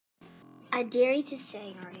I dare you to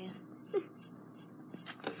sing, Arya.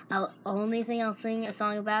 Only thing I'll sing a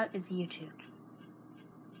song about is YouTube.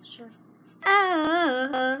 Sure.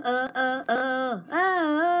 Oh.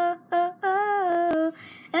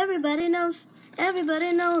 Everybody knows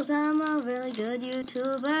I'm a really good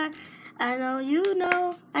YouTuber. I know you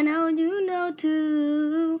know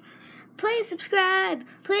too. Please subscribe,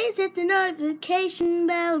 please hit the notification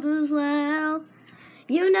bell as well.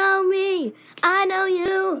 You know me, I know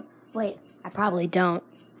you. Wait, I probably don't.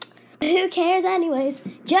 Who cares anyways?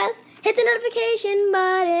 Just hit the notification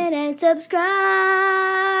button and subscribe.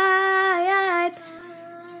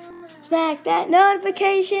 Smack that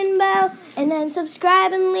notification bell and then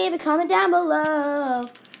subscribe and leave a comment down below.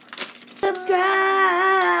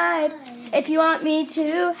 Subscribe. If you want me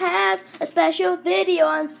to have a special video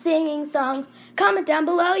on singing songs, comment down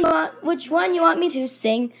below which one you want me to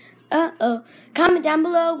sing. Comment down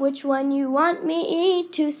below which one you want me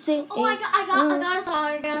to sing. Oh, I got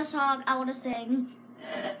a song I want to sing.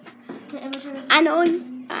 I know.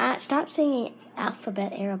 Stop singing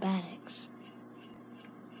alphabet aerobatics.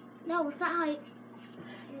 No, it's not how you...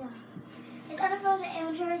 Yeah. It's NFL for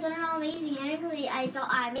amateurs are all amazing. Technically,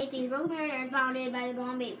 I made these broken and founded by the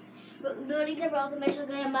Bombay. Buildings are broken,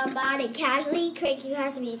 Michigan bombarded. Casually, create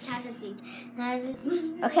catastrophes.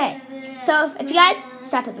 Okay, so if you guys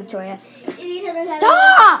stop it, Victoria.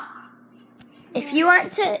 Stop! If you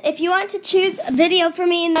want to choose a video for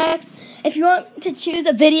me in the next, if you want me to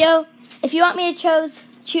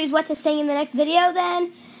choose what to sing in the next video,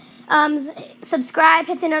 then subscribe,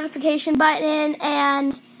 hit the notification button,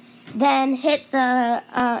 and then hit the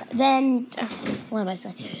what am I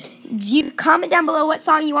saying? You comment down below what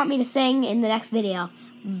song you want me to sing in the next video.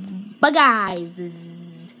 Bye guys.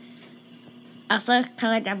 Also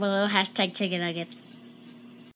comment down below #chicken nuggets.